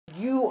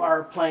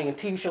are playing in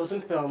TV shows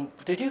and film.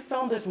 Did you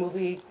film this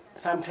movie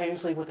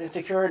simultaneously with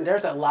Insecure? And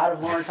there's a lot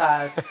of Lawrence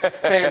Hive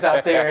fans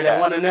out there that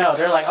want to know.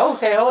 They're like, oh,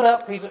 okay, hold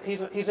up, he's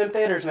in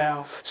theaters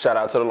now. Shout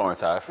out to the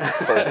Lawrence Hive,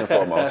 first and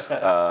foremost.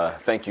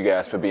 Thank you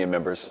guys for being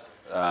members.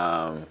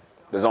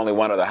 There's only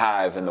one other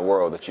hive in the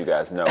world that you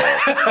guys know of.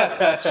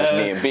 It's just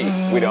me and B.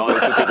 We're the only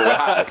two people with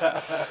hives.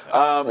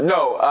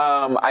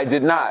 I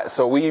did not.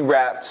 So we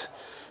wrapped,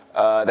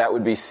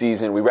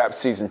 we wrapped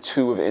season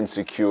 2 of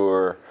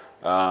Insecure,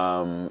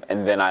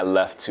 and then I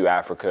left to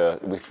Africa.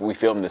 We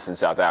filmed this in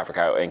South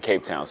Africa, in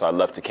Cape Town. So I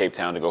left to Cape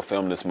Town to go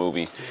film this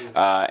movie,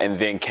 and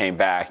then came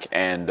back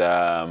and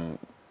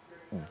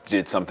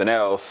did something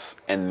else,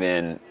 and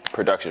then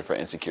production for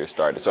Insecure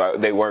started. So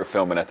they weren't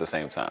filming at the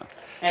same time.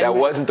 And that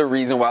wasn't the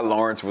reason why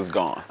Lawrence was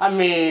gone. I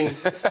mean,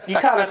 you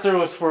kind of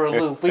threw us for a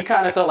loop. We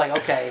kind of thought like,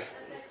 okay,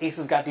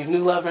 Issa's got these new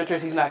love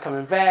interests. He's not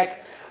coming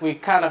back. We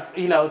kind of,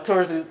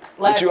 towards the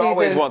last season. But you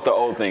always want the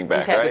old thing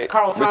back, right?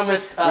 Carl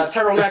Thomas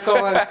turtleneck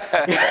on.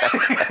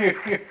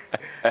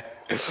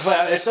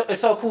 But it's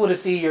so cool to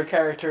see your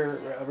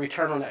character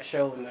return on that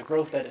show and the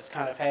growth that it's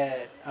kind of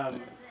had.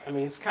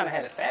 It's kind of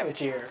had a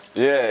savage year.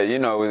 Yeah,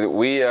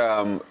 we.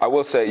 I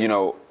will say,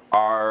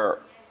 our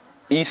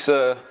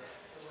Issa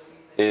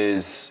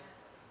is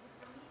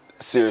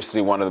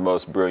seriously one of the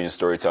most brilliant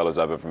storytellers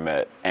I've ever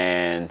met,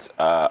 and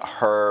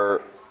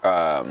her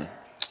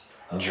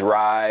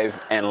drive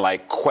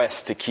and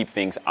quest to keep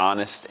things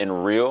honest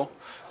and real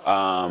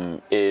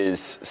is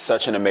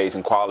such an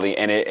amazing quality,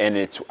 and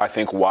it's I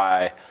think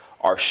why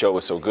our show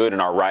is so good,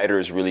 and our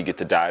writers really get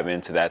to dive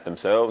into that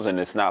themselves. And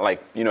it's not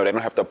like, they don't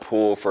have to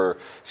pull for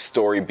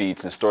story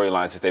beats and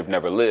storylines that they've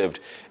never lived.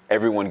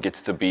 Everyone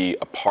gets to be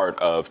a part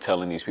of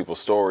telling these people's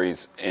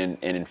stories and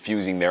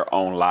infusing their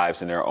own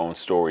lives and their own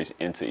stories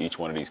into each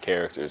one of these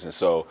characters. And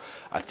so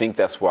I think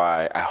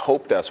I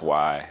hope that's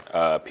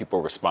why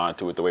people respond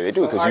to it the way they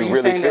do, because you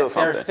really feel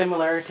something. There are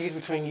similarities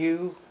between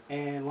you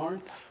and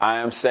Lawrence? I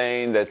am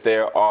saying that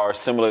there are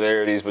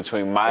similarities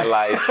between my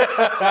life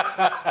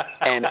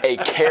and a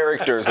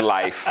character's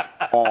life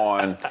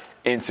on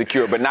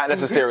Insecure, but not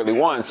necessarily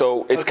one.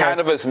 So it's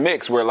kind of a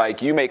mix where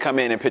you may come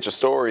in and pitch a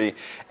story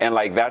and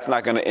that's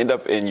not going to end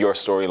up in your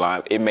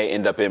storyline. It may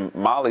end up in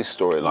Molly's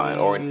storyline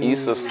or in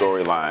Issa's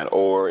storyline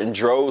or in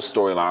Dro's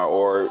storyline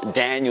or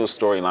Daniel's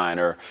storyline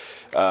or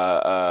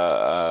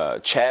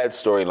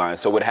Chad's storyline.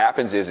 So what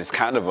happens is it's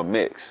kind of a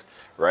mix.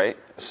 Right?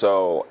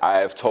 So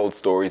I've told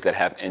stories that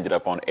have ended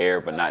up on air,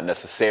 but not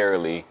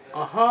necessarily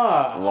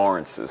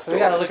Lawrence's stories. So we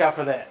got to look out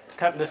for that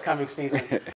this coming season.